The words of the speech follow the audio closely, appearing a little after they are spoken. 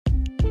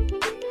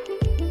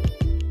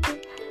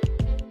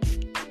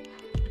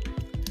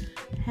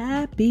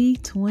Happy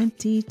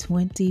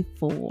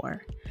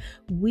 2024.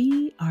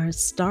 We are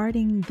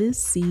starting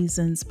this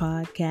season's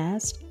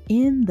podcast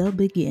in the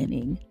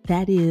beginning.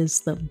 That is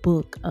the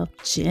book of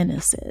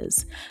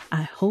Genesis.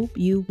 I hope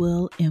you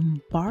will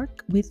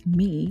embark with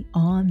me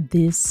on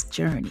this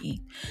journey.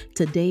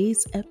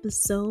 Today's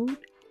episode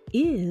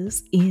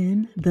is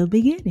in the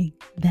beginning.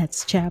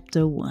 That's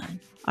chapter 1.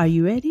 Are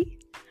you ready?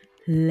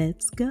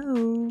 Let's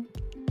go.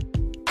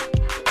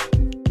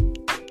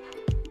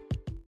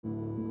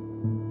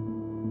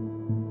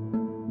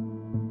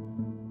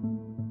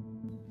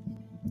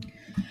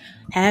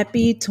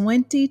 Happy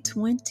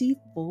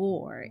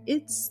 2024.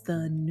 It's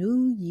the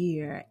new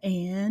year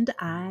and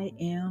I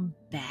am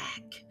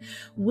back.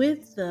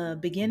 With the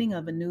beginning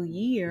of a new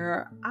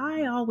year,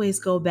 I always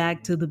go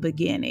back to the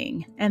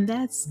beginning, and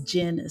that's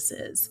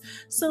Genesis.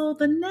 So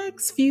the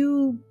next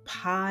few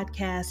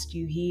podcasts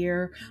you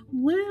hear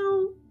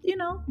will,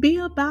 be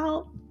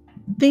about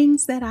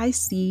things that I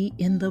see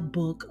in the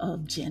book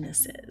of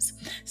Genesis.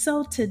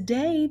 So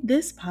today,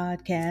 this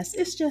podcast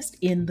is just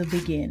in the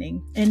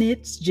beginning, and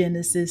it's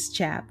Genesis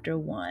chapter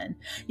 1.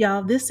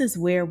 Y'all, this is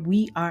where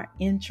we are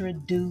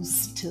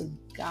introduced to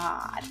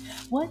God.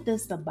 What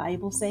does the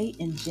Bible say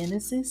in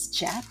Genesis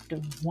chapter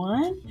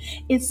 1?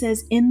 It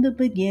says, in the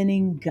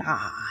beginning,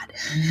 God.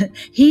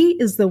 He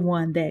is the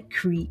one that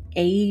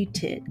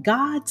created.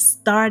 God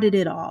started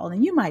it all.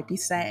 And you might be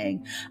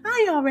saying,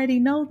 I already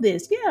know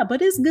this. Yeah,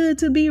 but it's good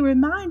to be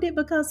reminded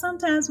because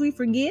sometimes we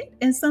forget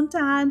and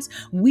sometimes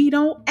we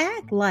don't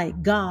act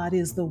like God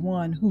is the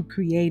one who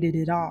created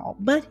it all.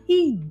 But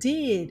He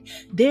did.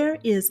 There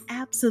is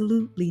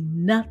absolutely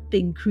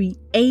nothing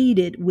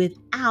created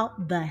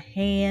without the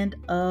hand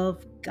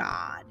of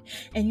God.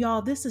 And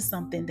y'all, this is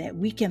something that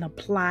we can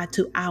apply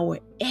to our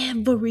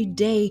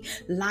everyday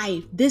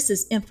life. This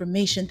is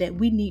information that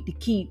we need to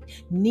keep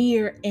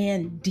near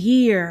and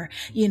dear.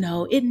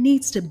 It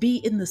needs to be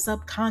in the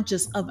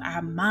subconscious of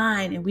our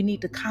mind, and we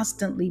need to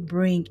constantly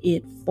bring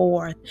it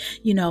forth.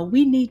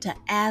 We need to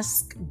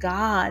ask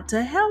God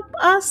to help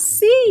us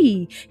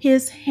see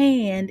His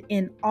hand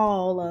in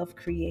all of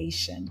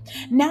creation.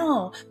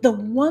 Now, the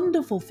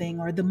wonderful thing,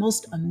 or the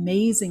most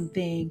amazing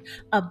thing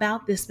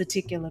about this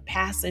particular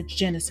passage,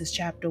 Genesis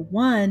chapter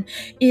 1,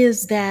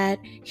 is that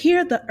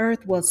here the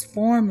earth was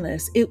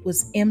formless, it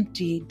was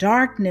empty,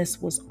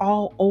 darkness was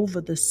all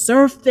over the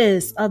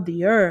surface of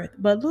the earth.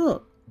 But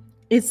look,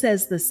 it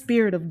says the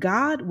Spirit of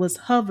God was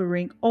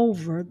hovering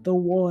over the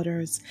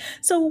waters.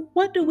 So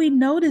what do we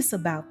notice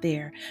about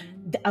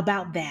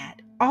that?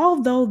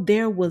 Although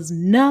there was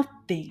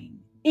nothing,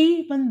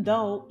 even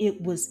though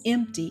it was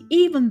empty,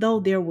 even though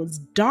there was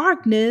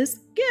darkness,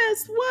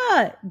 guess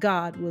what?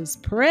 God was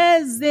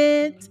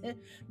present.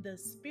 The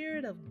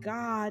Spirit of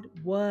God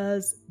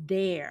was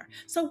there.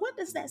 So what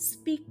does that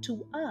speak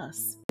to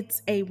us?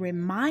 It's a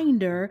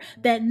reminder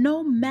that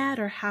no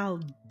matter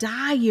how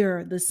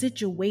dire the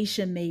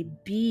situation may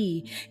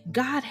be,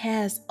 God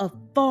has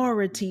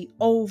authority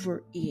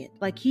over it.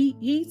 Like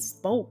he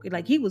spoke,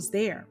 like He was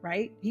there,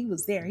 right? He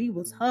was there. He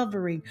was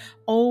hovering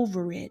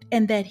over it,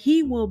 and that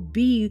He will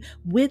be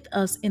with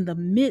us in the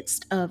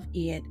midst of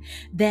it,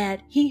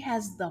 that He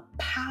has the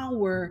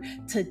power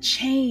to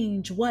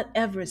change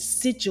whatever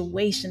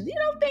situation.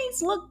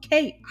 Things look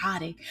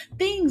chaotic.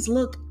 Things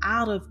look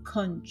out of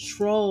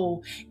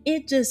control.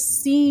 It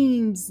just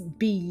seems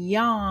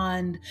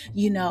beyond,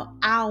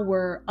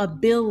 our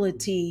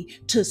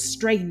ability to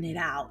straighten it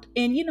out.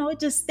 And, it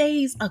just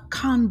stays a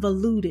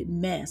convoluted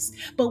mess.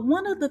 But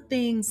one of the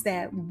things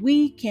that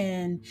we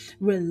can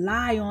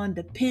rely on,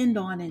 depend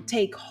on, and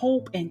take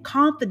hope and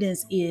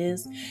confidence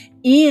is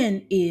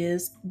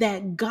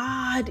that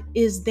God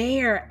is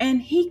there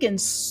and He can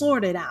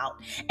sort it out,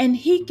 and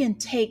He can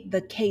take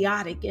the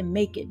chaotic and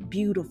make it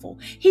beautiful.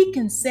 He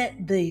can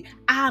set the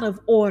out of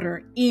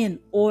order in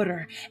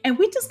order. And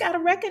we just got to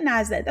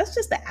recognize that. That's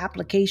just the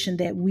application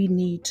that we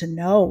need to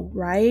know,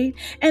 right?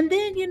 And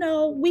then,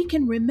 we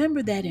can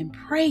remember that and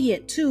pray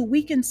it too.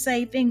 We can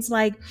say things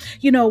like,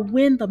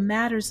 when the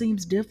matter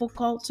seems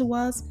difficult to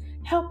us,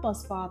 help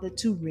us, Father,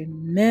 to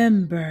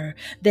remember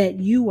that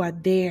You are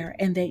there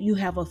and that You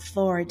have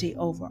authority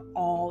over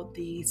all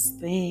these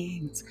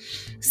things.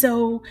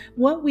 So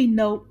what we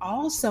note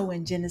also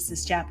in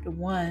Genesis chapter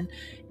 1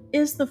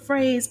 is the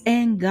phrase,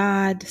 and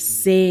God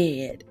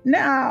said.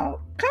 Now,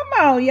 come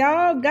on,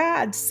 y'all.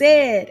 God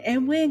said.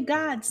 And when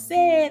God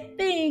said,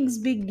 things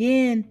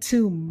begin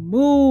to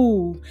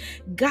move.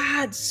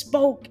 God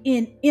spoke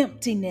in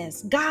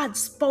emptiness. God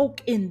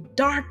spoke in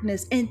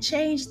darkness and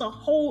changed the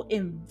whole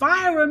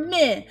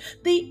environment.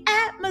 The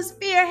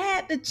atmosphere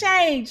had to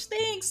change.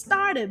 Things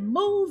started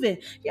moving.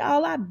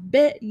 Y'all, I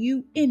bet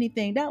you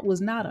anything that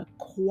was not a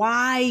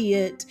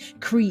quiet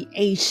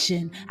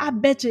creation. I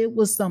bet you it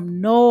was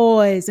some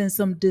noise and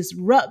some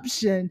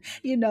disruption,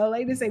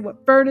 like they say,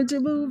 what, furniture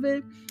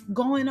moving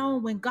going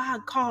on when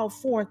God called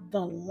forth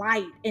the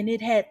light, and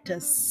it had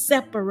to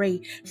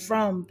separate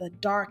from the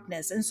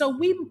darkness. And so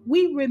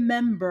we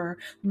remember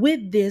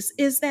with this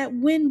is that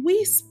when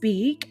we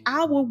speak,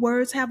 our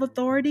words have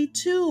authority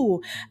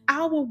too.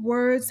 Our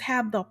words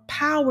have have the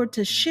power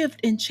to shift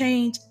and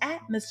change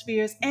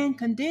atmospheres and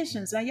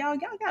conditions. Now, y'all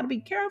got to be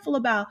careful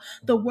about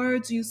the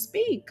words you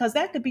speak, because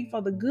that could be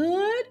for the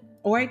good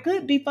or it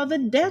could be for the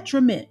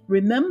detriment.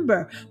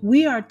 Remember,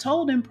 we are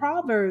told in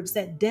Proverbs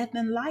that death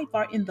and life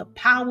are in the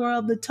power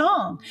of the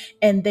tongue,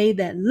 and they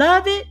that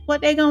love it,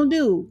 what they gonna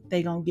do?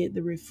 They gonna get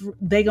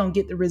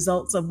the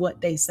results of what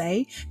they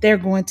say. They're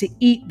going to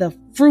eat the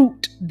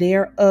fruit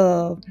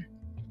thereof.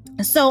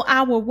 So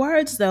our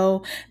words,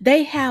 though,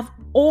 they have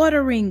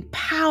ordering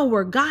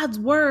power. God's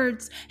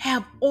words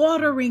have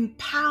ordering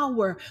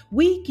power.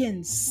 We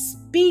can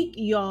speak,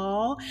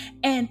 y'all,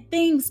 and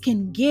things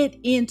can get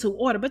into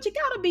order. But you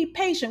got to be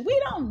patient.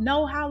 We don't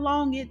know how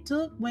long it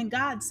took when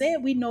God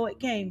said. We know it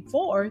came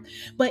forth.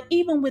 But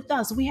even with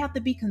us, we have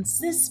to be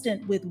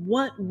consistent with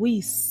what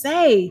we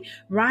say,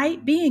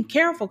 right? Being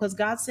careful, because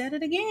God said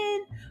it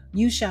again.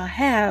 You shall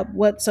have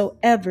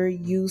whatsoever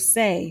you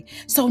say.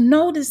 So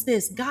notice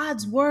this,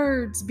 God's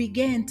words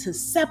began to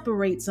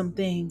separate some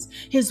things.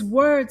 His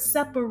words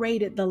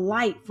separated the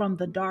light from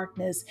the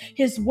darkness.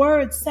 His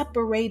words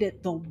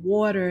separated the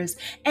waters.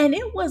 And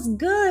it was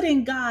good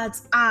in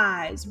God's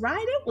eyes,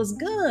 right? It was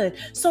good.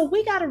 So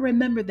we got to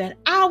remember that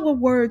our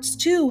words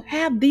too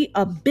have the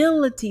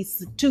ability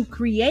to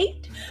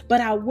create,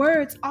 but our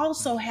words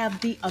also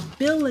have the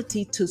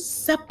ability to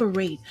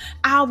separate.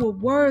 Our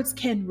words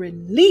can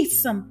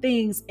release some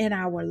things in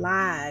our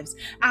lives.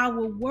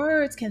 Our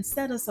words can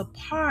set us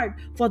apart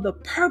for the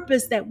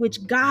purpose that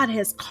which God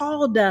has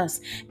called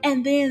us.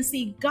 And then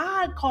see,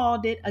 God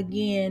called it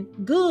again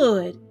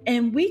good.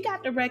 And we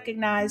got to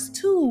recognize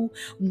too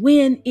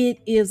when it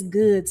is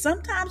good.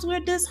 Sometimes we're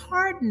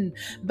disheartened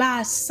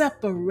by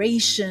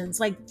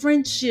separations, like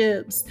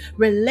friendships,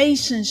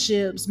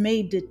 relationships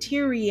may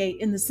deteriorate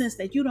in the sense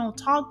that you don't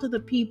talk to the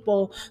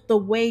people the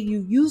way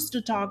you used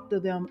to talk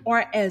to them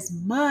or as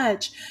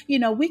much.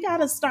 We got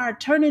to start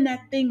turning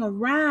that thing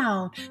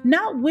around,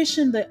 not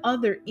wishing the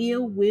other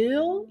ill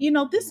will.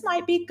 This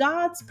might be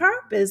God's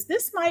purpose.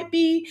 This might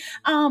be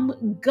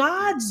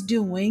God's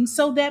doing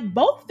so that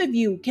both of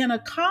you can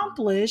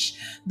accomplish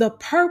the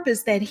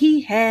purpose that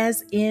he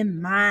has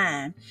in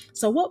mind.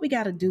 So what we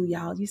got to do,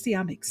 y'all, you see,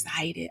 I'm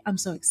excited. I'm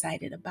so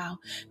excited about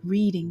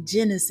reading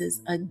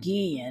Genesis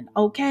again.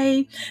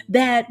 Okay.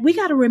 That we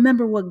got to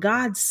remember what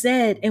God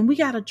said, and we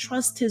got to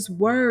trust his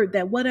word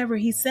that whatever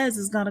he says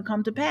is going to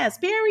come to pass,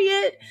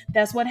 period.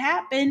 That's what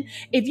happened.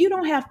 If you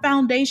don't have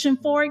foundation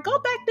for it, go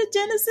back to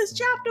Genesis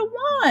chapter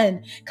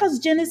 1, because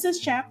Genesis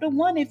chapter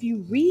 1, if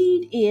you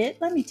read it,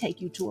 let me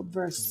take you to a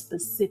verse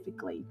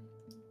specifically.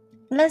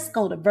 Let's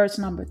go to verse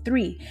number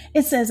 3.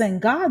 It says,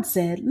 and God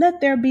said, let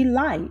there be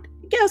light.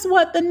 Guess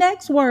what the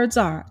next words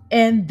are?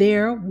 And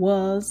there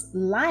was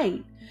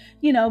light.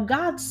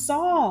 God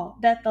saw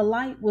that the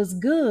light was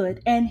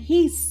good, and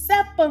he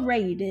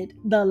separated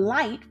the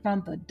light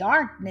from the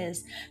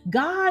darkness.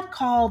 God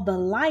called the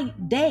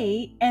light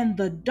day, and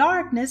the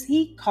darkness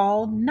he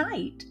called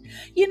night.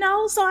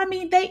 So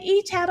they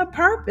each had a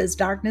purpose.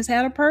 Darkness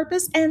had a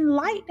purpose and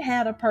light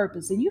had a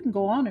purpose. And you can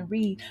go on and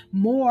read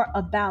more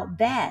about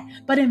that.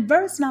 But in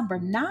verse number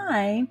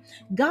 9,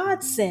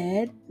 God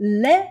said,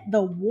 let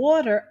the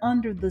water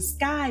under the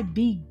sky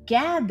be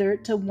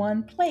gathered to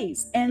one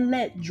place, and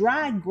let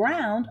dry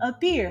ground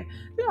appear.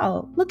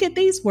 Look at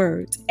these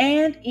words.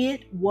 And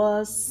it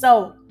was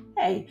so.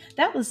 Hey,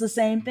 that was the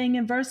same thing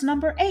in verse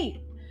number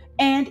 8.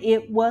 And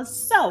it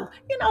was so.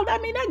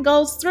 That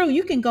goes through.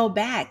 You can go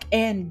back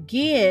and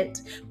get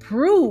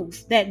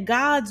proof that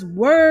God's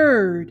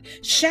word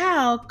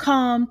shall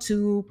come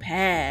to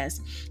pass.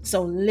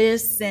 So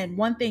listen,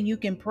 one thing you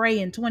can pray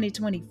in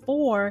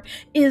 2024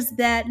 is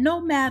that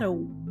no matter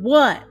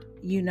what,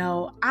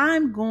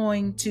 I'm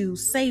going to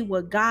say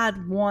what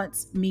God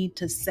wants me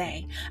to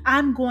say.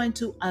 I'm going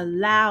to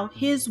allow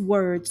his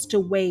words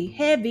to weigh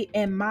heavy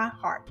in my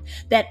heart,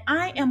 that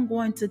I am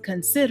going to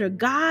consider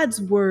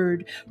God's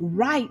word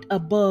right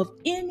above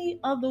any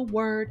other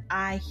word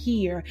I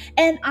hear.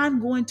 And I'm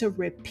going to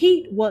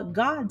repeat what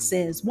God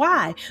says.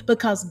 Why?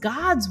 Because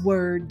God's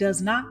word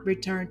does not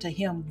return to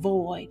him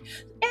void.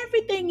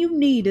 Everything you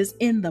need is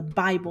in the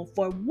Bible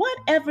for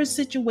whatever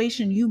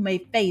situation you may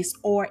face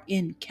or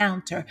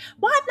encounter.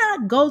 Why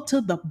not go to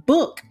the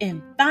book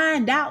and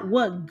find out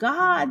what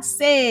God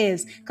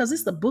says? Because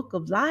it's the book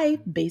of life,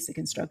 basic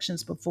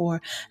instructions before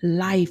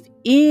life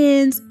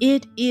ends.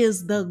 It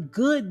is the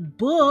good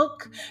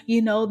book.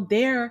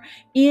 There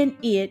in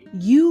it,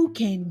 you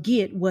can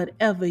get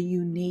whatever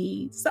you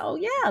need. So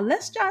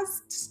let's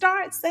just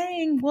start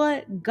saying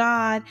what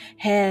God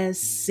has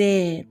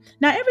said.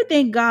 Now,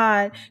 everything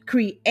God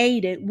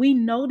created, we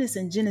notice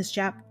in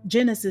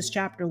Genesis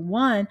chapter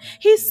 1,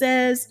 he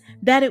says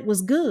that it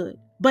was good,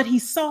 but he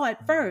saw it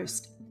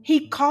first.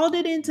 He called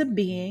it into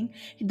being,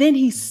 then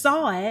he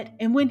saw it,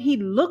 and when he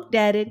looked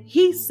at it,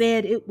 he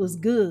said it was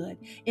good.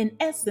 In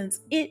essence,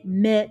 it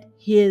met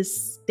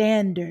his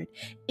standard.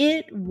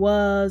 It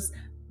was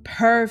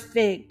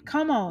perfect.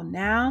 Come on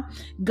now.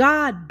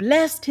 God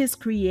blessed his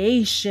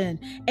creation,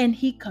 and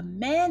he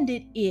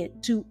commanded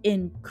it to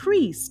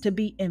increase, to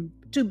be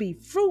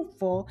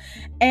fruitful,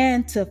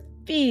 and to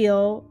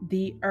fill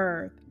the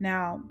earth.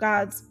 Now,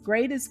 God's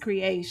greatest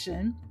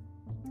creation,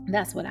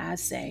 that's what I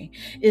say,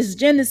 is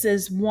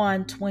Genesis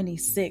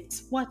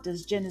 1:26. What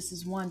does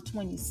Genesis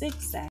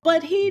 1:26 say?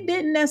 But he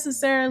didn't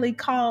necessarily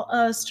call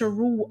us to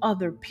rule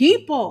other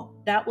people.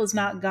 That was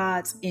not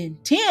God's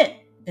intent.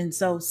 And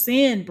so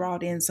sin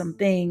brought in some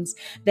things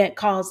that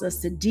caused us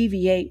to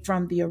deviate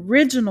from the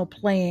original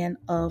plan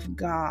of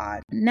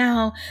God.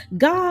 Now,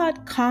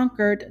 God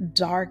conquered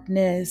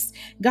darkness.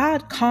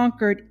 God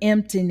conquered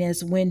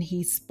emptiness when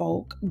he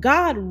spoke.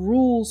 God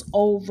rules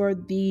over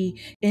the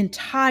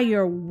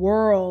entire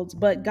world,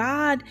 but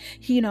God,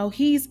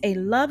 he's a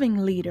loving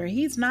leader.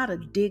 He's not a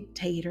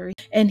dictator,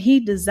 and he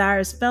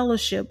desires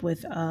fellowship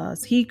with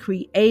us. He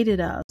created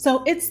us.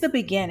 So it's the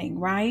beginning,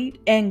 right?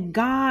 And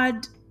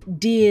God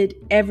did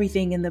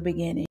everything in the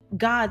beginning.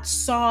 God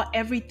saw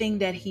everything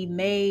that he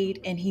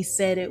made and he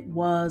said it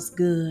was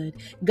good.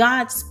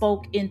 God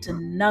spoke into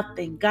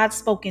nothing. God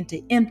spoke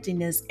into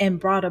emptiness and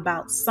brought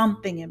about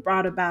something and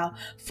brought about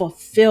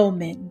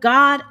fulfillment.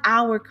 God,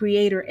 our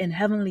creator and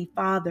heavenly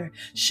father,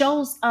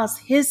 shows us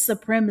his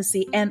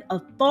supremacy and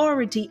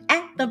authority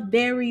at the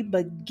very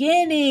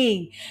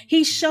beginning.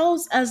 He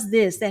shows us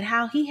this, that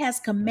how he has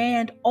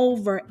command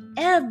over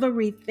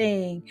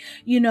everything.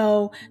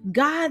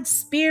 God's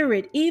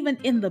spirit, even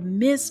in the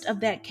midst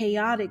of that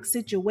chaotic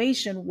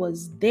situation,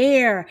 was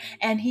there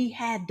and he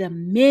had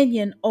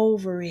dominion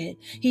over it.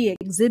 He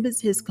exhibits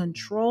his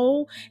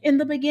control in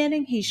the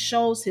beginning. He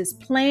shows his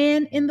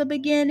plan in the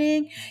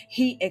beginning.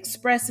 He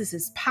expresses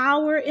his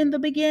power in the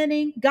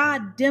beginning.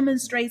 God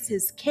demonstrates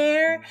his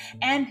care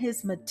and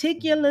his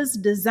meticulous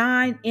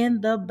design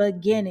in the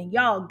beginning.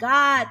 Y'all,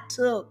 God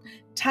took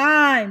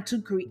time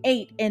to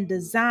create and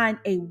design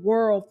a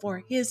world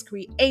for his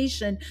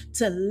creation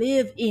to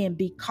live in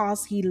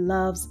because he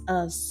loves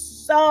us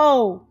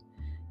so.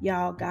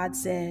 Y'all, God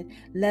said,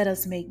 let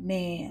us make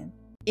man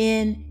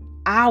in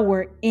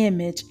our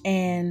image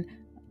and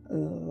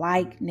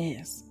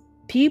likeness.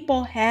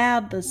 People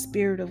have the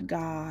Spirit of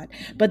God,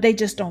 but they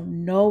just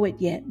don't know it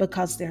yet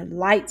because their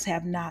lights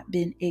have not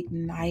been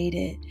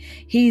ignited.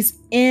 He's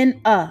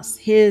in us.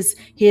 His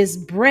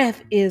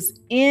breath is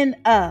in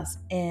us,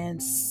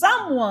 and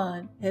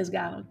someone has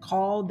got to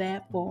call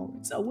that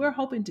forward. So we're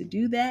hoping to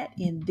do that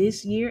in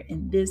this year,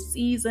 in this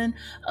season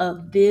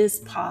of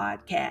this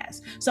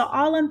podcast. So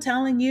all I'm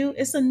telling you,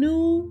 it's a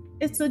new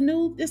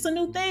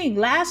thing.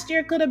 Last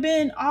year could have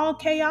been all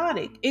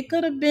chaotic. It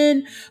could have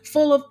been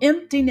full of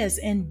emptiness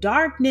and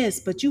darkness,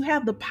 but you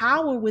have the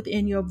power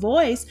within your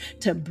voice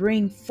to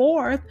bring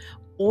forth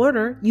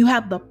order. You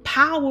have the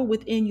power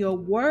within your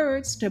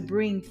words to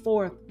bring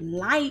forth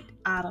light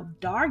out of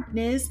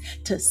darkness,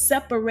 to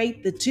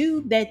separate the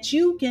two, that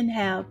you can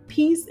have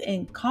peace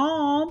and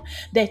calm,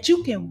 that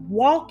you can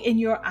walk in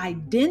your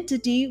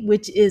identity,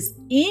 which is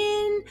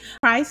in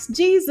Christ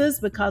Jesus,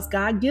 because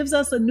God gives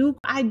us a new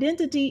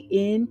identity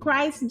in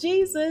Christ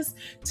Jesus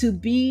to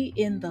be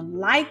in the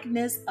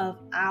likeness of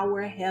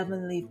our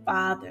Heavenly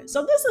Father.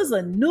 So this is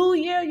a new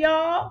year,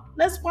 y'all.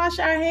 Let's wash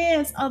our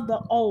hands of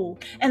the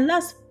old and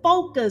let's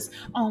focus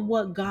on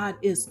what God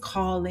is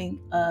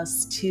calling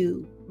us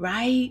to,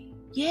 right?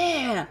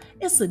 Yeah,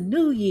 it's a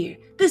new year.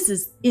 This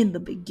is in the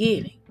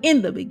beginning.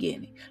 In the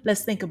beginning.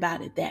 Let's think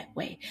about it that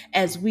way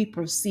as we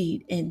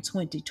proceed in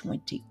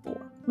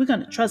 2024. We're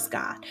going to trust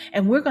God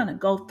and we're going to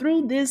go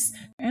through this.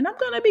 And I'm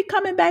going to be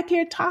coming back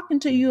here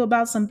talking to you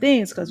about some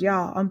things because,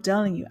 y'all, I'm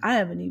telling you, I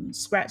haven't even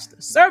scratched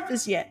the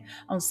surface yet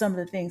on some of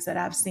the things that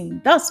I've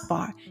seen thus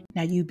far.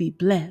 Now you be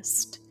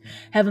blessed.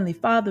 Heavenly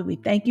Father, we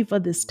thank you for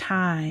this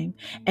time,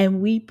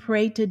 and we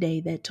pray today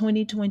that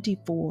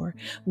 2024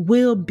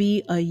 will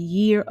be a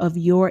year of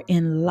your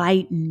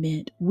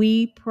enlightenment.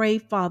 We pray,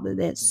 Father,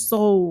 that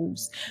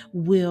souls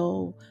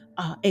will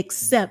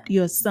accept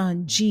your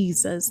Son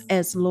Jesus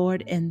as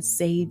Lord and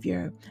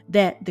Savior,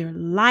 that their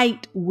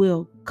light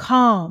will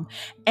come,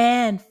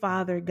 and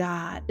Father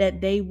God, that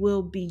they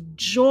will be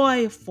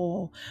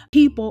joyful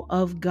people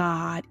of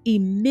God,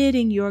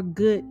 emitting your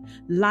good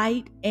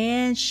light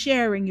and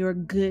sharing your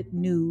good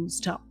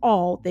news to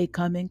all they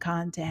come in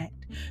contact.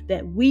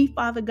 That we,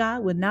 Father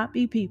God, would not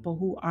be people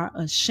who are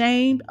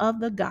ashamed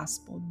of the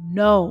gospel.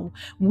 No,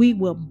 we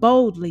will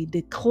boldly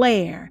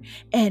declare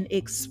and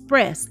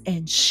express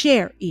and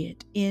share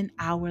it in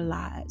our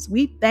lives.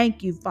 We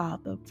thank you,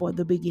 Father, for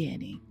the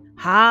beginning.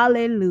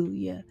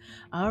 Hallelujah.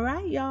 All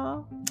right,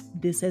 y'all.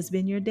 This has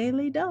been your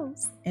daily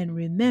dose. And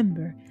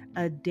remember,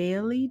 a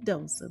daily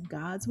dose of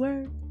God's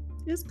word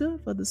is good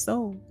for the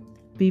soul.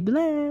 Be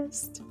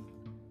blessed.